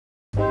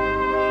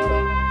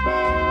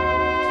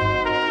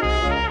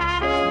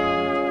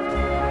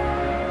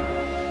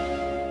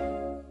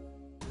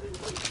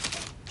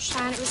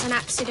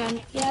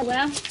accident. Yeah,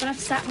 well, I'm gonna have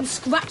to start from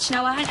scratch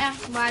now, aren't I?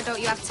 Why don't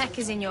you have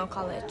techies in your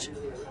college?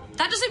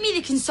 That doesn't mean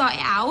they can sort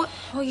it out.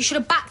 Oh, you should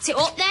have backed it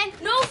up then.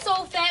 No,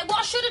 Sophie, what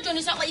I should have done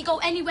is not let you go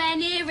anywhere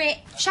near it.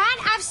 Sian,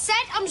 I've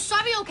said I'm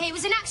sorry, OK? It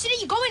was an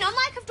accident. You're going on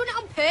like I've done it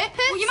on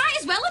purpose. Well, you might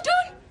as well have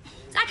done.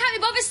 I can't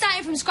be bothered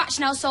starting from scratch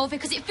now, Sophie,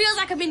 because it feels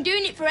like I've been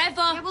doing it forever.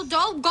 Yeah, well,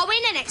 don't go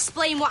in and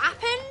explain what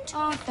happened.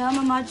 Oh, film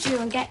a module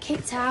and get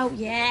kicked out,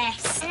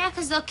 yes. Yeah,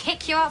 because they'll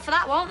kick you out for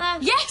that, won't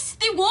they? Yes,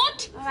 they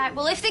would. All right,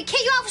 well, if they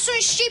kick you out for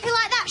something stupid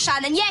like that,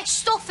 Sian, then yeah,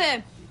 stuff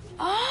them.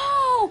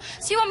 Oh,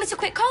 so you want me to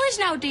quit college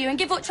now, do you, and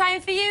give up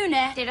trying for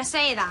uni? Did I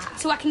say that?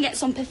 So I can get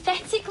some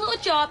pathetic little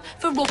job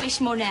for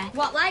rubbish money.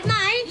 What, like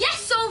mine?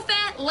 Yes, Sophie,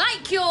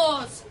 like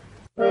yours.